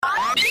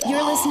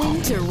You're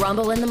listening to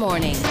Rumble in the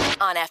Morning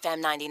on FM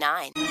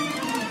 99.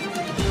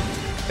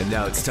 And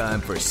now it's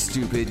time for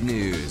Stupid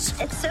News,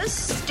 It's so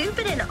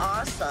stupid and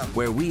awesome.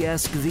 where we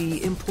ask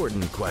the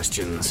important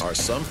questions. Are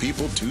some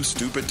people too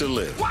stupid to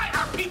live? Why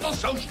are people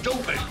so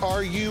stupid?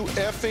 Are you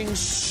effing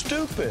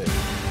stupid?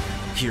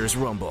 Here's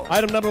Rumble.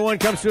 Item number one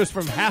comes to us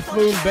from Half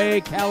Moon Bay,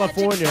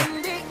 California.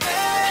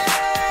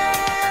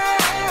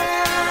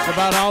 It's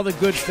about all the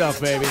good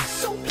stuff, baby.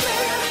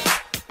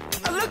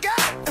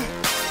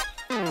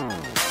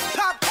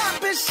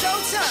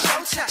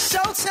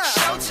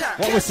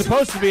 What was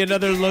supposed to be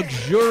another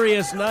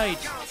luxurious night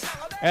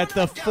at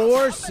the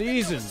Four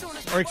Seasons.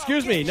 Or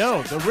excuse me,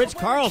 no, the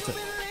Ritz-Carlton.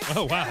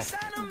 Oh, wow.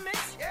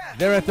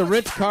 They're at the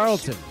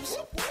Ritz-Carlton.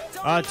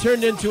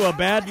 Turned into a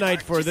bad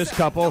night for this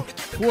couple,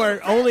 who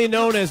are only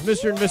known as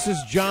Mr. and Mrs.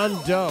 John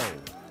Doe.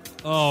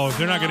 Oh,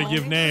 they're not going to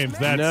give names.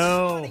 That's...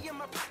 No.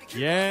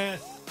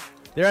 Yes.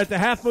 They're at the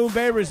Half Moon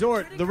Bay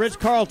Resort, the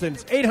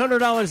Ritz-Carlton's,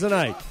 $800 a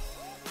night.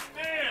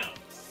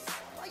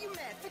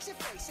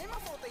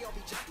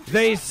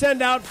 They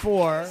send out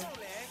for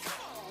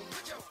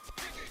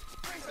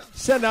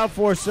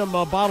some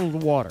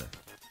bottled water.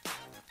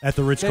 At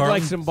the They'd Ritz-Carlton?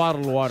 like some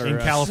bottled water. In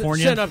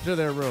California? Sent up to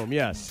their room,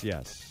 yes.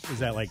 Is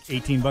that like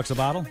 $18 a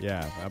bottle?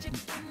 Yeah.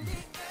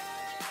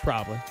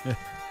 Probably.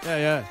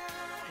 Yeah.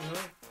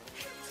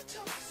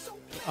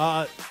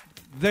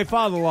 They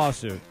filed a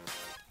lawsuit.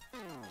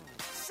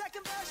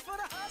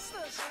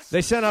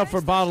 They sent out for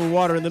bottled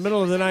water. In the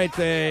middle of the night,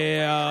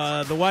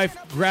 the wife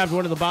grabbed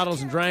one of the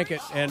bottles and drank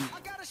it and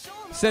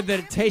said that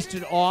it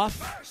tasted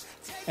off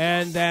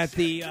and that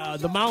the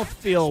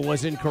mouthfeel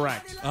was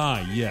incorrect.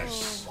 Ah,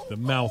 yes. The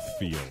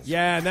mouthfeel.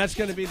 Yeah, and that's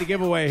going to be the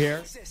giveaway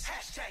here.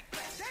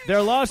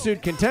 Their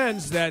lawsuit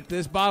contends that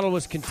this bottle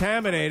was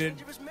contaminated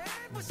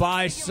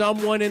by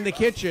someone in the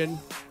kitchen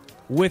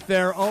with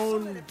their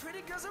own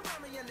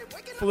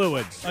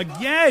fluids.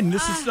 Again,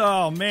 this is,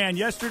 oh, man,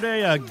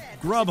 yesterday,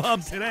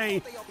 Grubhub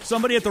today,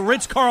 somebody at the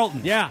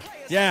Ritz-Carlton. Yeah.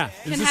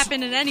 Can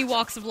happen in any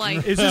walks of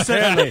life. Is this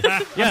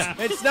Yeah,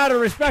 it's not a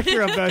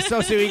respecter of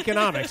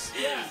socioeconomics.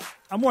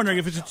 I'm wondering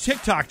if it's a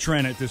TikTok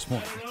trend at this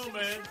point.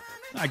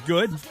 Not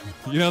good.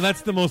 You know,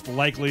 that's the most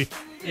likely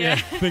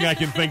thing I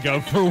can think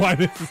of for why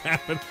this is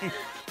happening.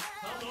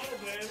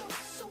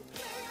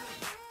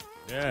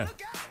 Yeah.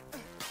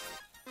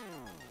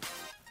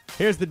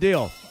 Here's the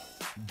deal.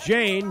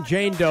 Jane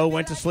Doe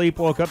went to sleep,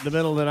 woke up in the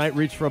middle of the night,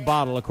 reached for a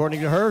bottle.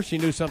 According to her, she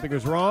knew something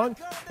was wrong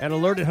and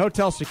alerted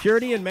hotel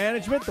security and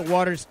management. The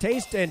water's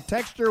taste and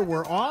texture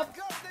were off.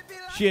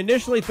 She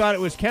initially thought it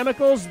was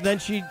chemicals, then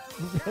she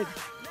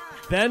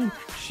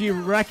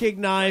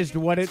recognized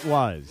what it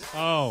was.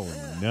 Oh,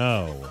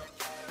 no.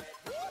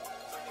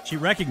 She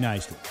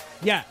recognized it.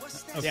 Yeah.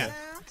 Okay. Yeah.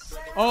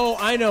 Oh,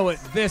 I know what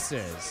this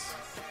is.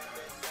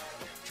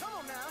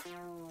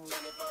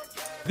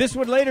 This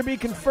would later be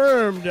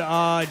confirmed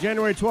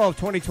January 12,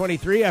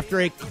 2023,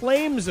 after a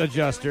claims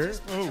adjuster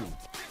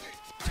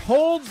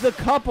told the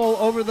couple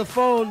over the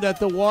phone that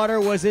the water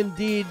was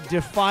indeed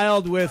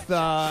defiled with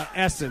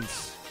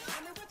essence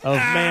of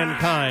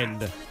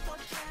mankind. Of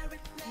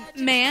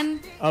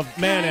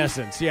man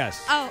essence,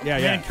 yes. Oh. Yeah.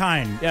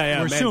 Mankind. Yeah.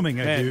 We're assuming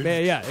it, dude.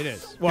 Yeah, it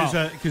is. Well,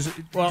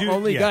 Dude,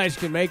 only yeah. guys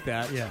can make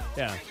that.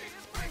 Yeah.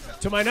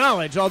 To my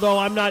knowledge, although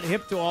I'm not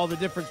hip to all the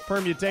different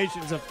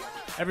permutations of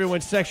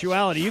everyone's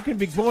sexuality, you can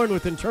be born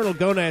with internal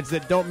gonads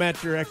that don't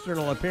match your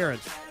external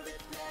appearance.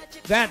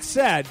 That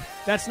said,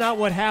 that's not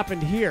what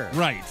happened here.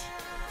 Right.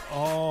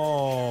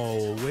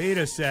 Oh, wait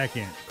a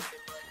second.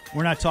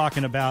 We're not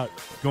talking about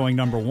going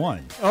number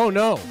one. Oh,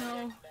 no.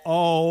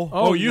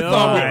 Oh, you no.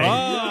 thought.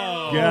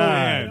 Oh,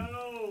 God.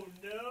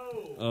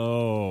 No.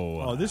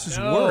 Oh, this is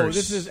No, worse.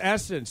 this is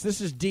essence.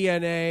 This is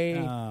DNA.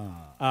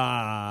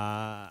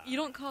 You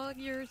don't call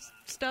your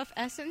stuff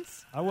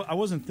essence? I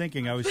wasn't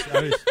thinking. I was.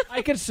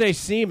 I could say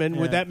semen.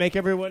 Would that make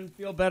everyone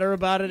feel better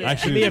about it?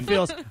 Actually, to me, it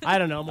feels, I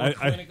don't know, more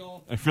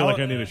clinical. I feel like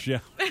I need a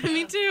shower.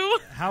 Me too.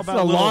 How It's about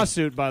a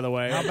lawsuit, by the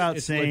way. How about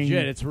it's saying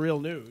legit? It's real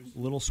news.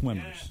 Little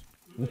swimmers?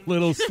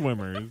 Little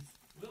swimmers.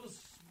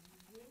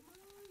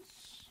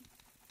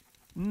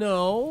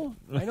 No,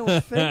 I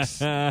don't think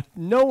so.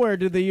 Nowhere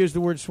did they use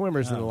the word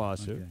swimmers in the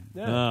lawsuit. Okay.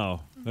 Yeah.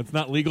 No, that's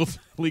not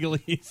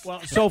legalese. Well,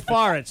 so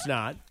far it's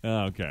not.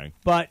 Oh, okay.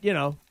 But,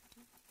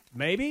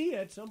 maybe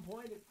at some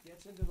point it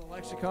gets into the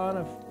lexicon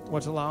of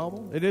what's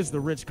allowable. It is the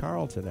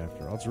Ritz-Carlton,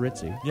 after all. It's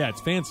ritzy. Yeah, it's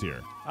fancier.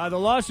 The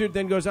lawsuit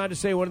then goes on to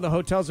say one of the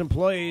hotel's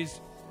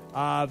employees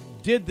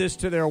did this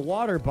to their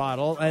water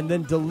bottle and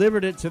then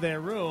delivered it to their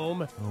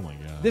room. Oh, my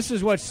God. This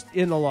is what's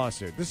in the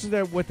lawsuit. This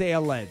is what they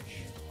allege.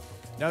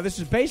 Now, this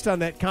is based on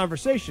that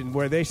conversation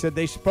where they said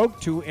they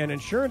spoke to an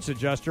insurance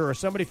adjuster or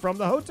somebody from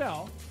the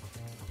hotel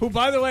who,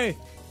 by the way,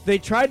 they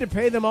tried to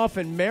pay them off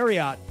in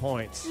Marriott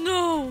points.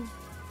 No.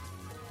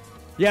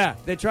 Yeah,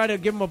 they tried to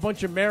give them a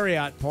bunch of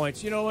Marriott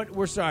points. You know what?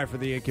 We're sorry for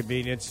the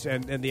inconvenience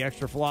and the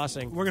extra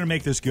flossing. We're going to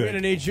make this good. We're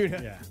going to need you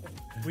to... Yeah.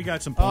 We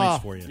got some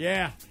points for you.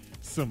 Yeah.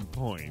 Some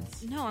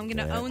points. No, I'm going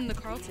to own the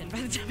Carlton by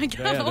the time I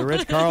go. Yeah, the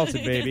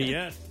Ritz-Carlton, baby.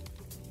 Yes.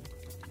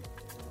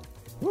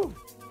 Woo.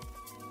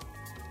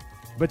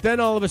 But then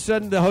all of a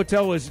sudden, the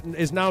hotel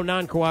is now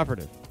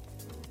non-cooperative.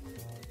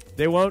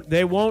 They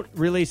won't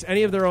release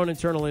any of their own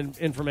internal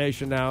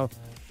information now.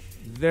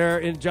 Their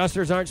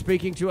adjusters aren't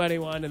speaking to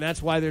anyone, and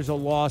that's why there's a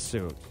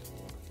lawsuit.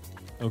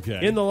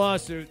 Okay. In the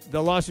lawsuit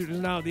is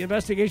now, the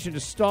investigation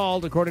is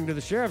stalled, according to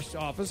the sheriff's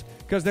office,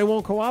 because they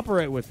won't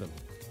cooperate with them.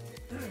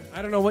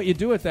 I don't know what you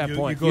do at that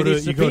point. You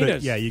need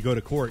subpoenas. You go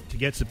to court to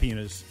get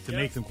subpoenas to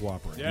make them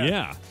cooperate.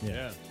 Yeah.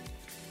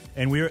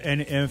 And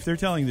if they're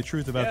telling the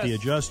truth about the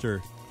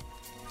adjuster,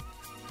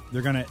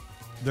 they're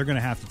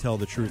gonna have to tell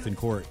the truth in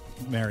court,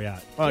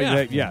 Marriott. Oh,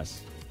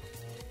 yes.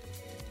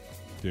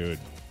 Dude.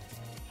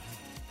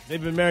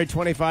 They've been married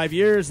 25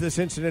 years. This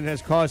incident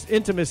has caused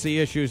intimacy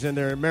issues in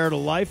their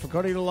marital life,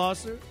 according to the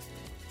lawsuit.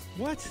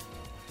 What?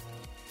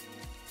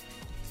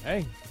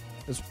 Hey,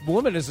 this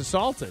woman is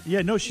assaulted.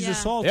 Yeah, no, she's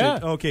assaulted. Yeah.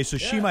 Okay, so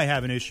she might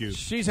have an issue.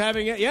 She's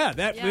having it. Yeah,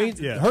 that means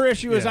her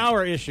issue is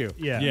our issue.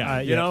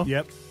 Yeah. You know?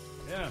 Yep.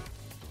 Yeah.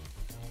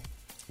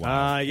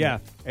 Wow.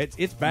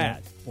 It's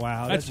bad.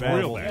 Wow, that's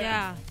real bad.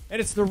 Yeah.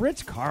 And it's the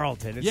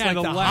Ritz-Carlton. It's like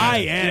the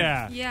high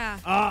end.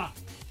 Yeah.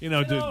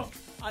 Dude.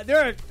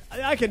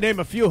 I can name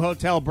a few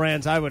hotel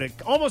brands I would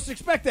almost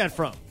expect that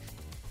from.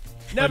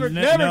 Never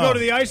no. go to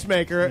the ice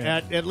maker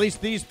at least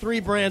these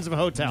 3 brands of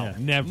hotel. Yeah,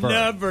 never.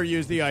 Never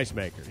use the ice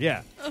maker.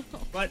 Yeah.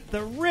 But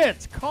the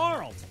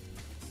Ritz-Carlton.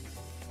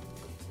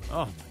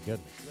 Oh, my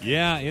goodness.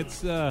 Yeah,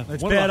 it's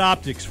That's bad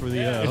optics for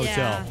the hotel.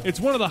 Yeah. It's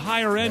one of the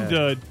higher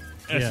end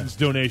Essence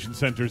donation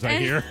centers, I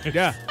hear.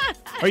 Yeah.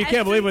 Or you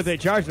can't believe what they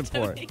charge them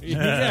for it.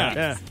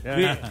 Yeah.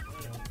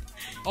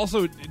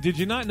 Also, did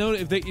you not know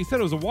you said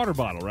it was a water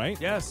bottle, right?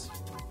 Yes.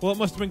 Well, it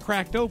must have been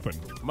cracked open.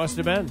 Must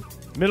have been.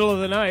 Middle of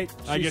the night.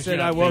 She said,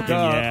 you're I not woke thinking,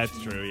 up. Yeah,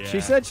 it's true. Yeah.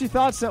 She said she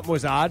thought something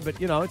was odd, but,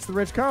 it's the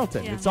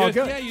Ritz-Carlton. Yeah. It's all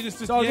good. Yeah, you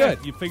just it's all yeah,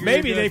 good. You figure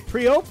Maybe you're they good.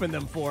 pre-opened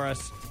them for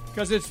us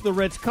because it's the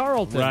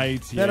Ritz-Carlton.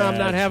 Right, Then I'm yeah,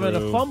 not having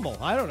true. a fumble.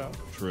 I don't know.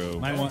 True.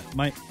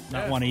 Might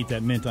not want to eat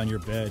that mint on your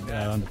bed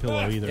on the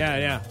pillow either.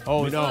 Yeah.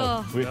 Oh,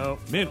 no. Oh.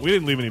 Mint. We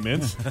didn't leave any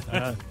mints.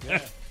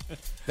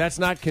 That's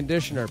not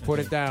conditioner. Put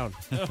it down.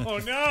 Oh,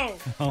 no.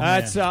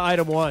 That's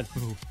item 1.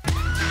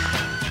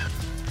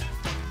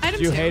 Item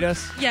Do you 2. hate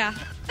us? Yeah.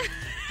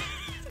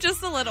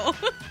 Just a little.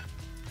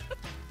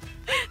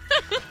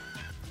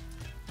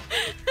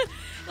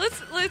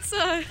 Let's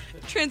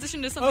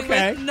transition to something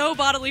with no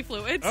bodily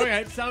fluids.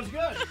 Okay, sounds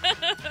good.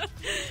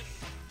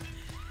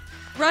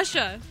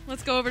 Russia.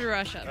 Let's go over to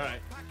Russia. All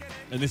right.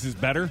 And this is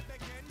better?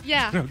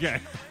 Yeah. Okay.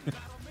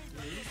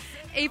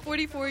 A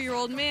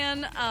 44-year-old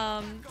man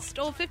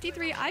stole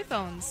 53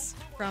 iPhones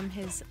from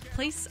his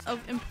place of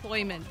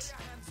employment.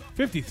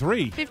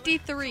 53?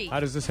 53. How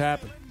does this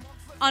happen?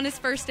 On his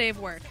first day of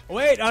work.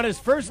 Wait, on his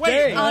first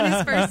day. On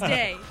his first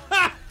day.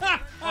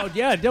 Oh,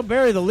 yeah, don't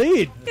bury the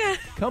lead. Yeah.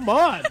 Come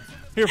on.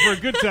 Here for a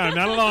good time,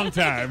 not a long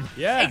time.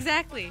 Yeah.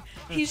 Exactly.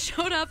 He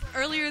showed up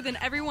earlier than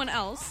everyone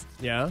else.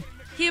 Yeah.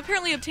 He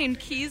apparently obtained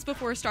keys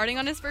before starting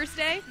on his first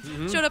day,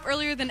 showed up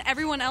earlier than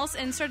everyone else,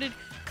 and started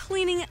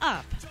cleaning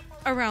up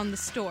around the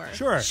store.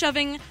 Sure.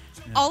 Shoving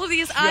all of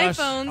these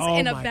iPhones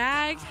in a my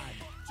bag.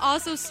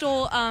 Also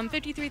stole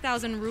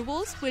 53,000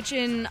 rubles, which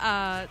in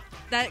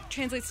that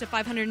translates to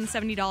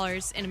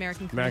 $570 in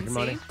American currency. American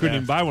money. Couldn't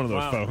even buy one of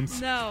those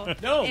phones. No.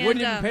 No, And,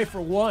 wouldn't even pay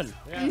for one.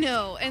 Yeah.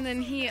 No, and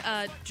then he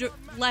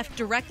left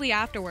directly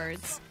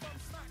afterwards.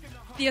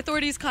 The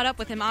authorities caught up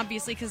with him,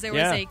 obviously, because there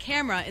was a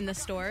camera in the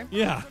store.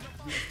 Yeah.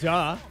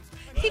 Duh.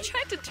 He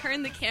tried to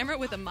turn the camera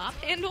with a mop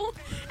handle,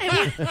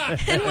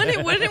 and when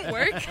it wouldn't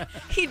work,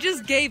 he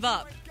just gave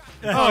up.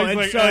 Oh, he's and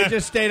like, so he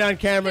just stayed on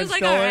camera He was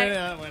and like, stole all it.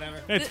 right.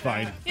 Whatever. It's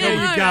fine. Yeah, you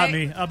all got right.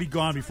 me. I'll be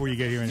gone before you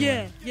get here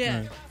anyway.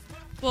 Yeah.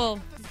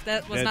 Well,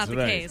 that was not That's the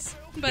right. case.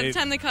 By the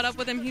time they caught up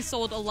with him, he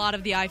sold a lot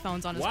of the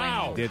iPhones on his way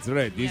home. That's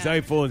right. These Yeah.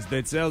 iPhones,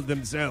 they sell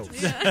themselves.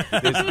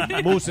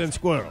 This moose and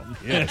squirrel.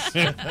 Yes.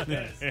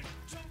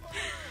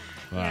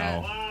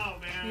 Wow. Wow,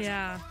 man.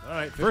 Yeah. All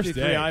right, First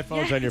 53 day.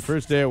 iPhones on your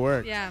first day of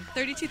work. Yeah.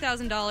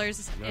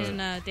 $32,000 in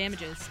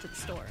damages to the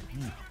store.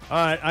 All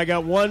right, I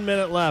got 1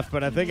 minute left,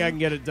 but I think I can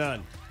get it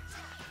done.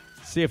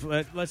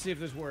 Let's see if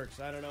this works.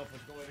 I don't know if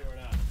it's going to or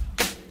not.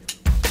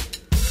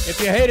 If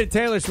you hated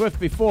Taylor Swift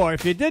before,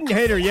 if you didn't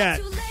hate her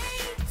yet,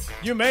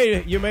 you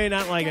may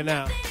not like it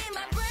now.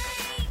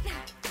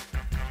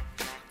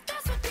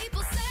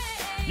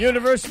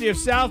 University of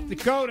South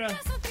Dakota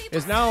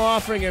is now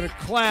offering a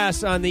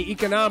class on the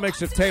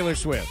economics of Taylor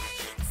Swift.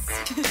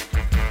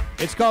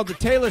 It's called the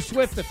Taylor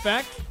Swift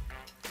Effect.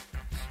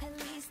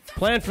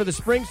 Planned for the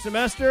spring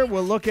semester,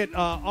 we'll look at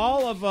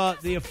all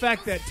of the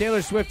effect that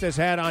Taylor Swift has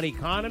had on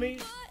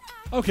economies,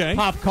 Okay.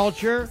 pop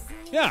culture.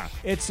 Yeah.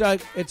 It's a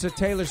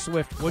Taylor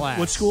Swift class.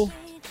 What school?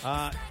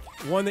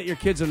 One that your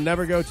kids will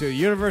never go to.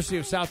 University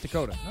of South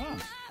Dakota.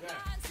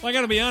 Well, I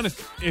got to be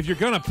honest. If you're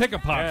going to pick a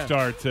pop Yeah.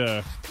 star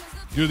to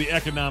do the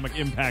economic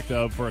impact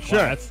of for a Sure,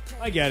 class,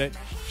 I get it.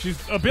 she's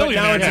a But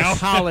billionaire now it's now. a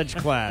college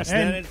class.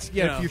 And then it's,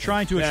 if you're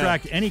trying to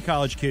attract any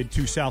college kid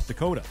to South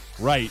Dakota,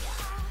 Right.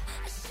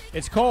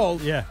 It's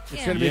cold. Yeah.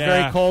 It's going to be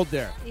Yeah. very cold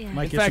there.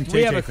 Might In get fact, some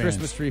we have a TJ fans.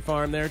 Christmas tree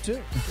farm there, too.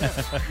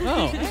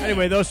 Oh.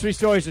 Anyway, those 3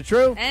 stories are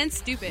true. And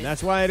stupid. And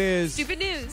that's why it is Stupid news.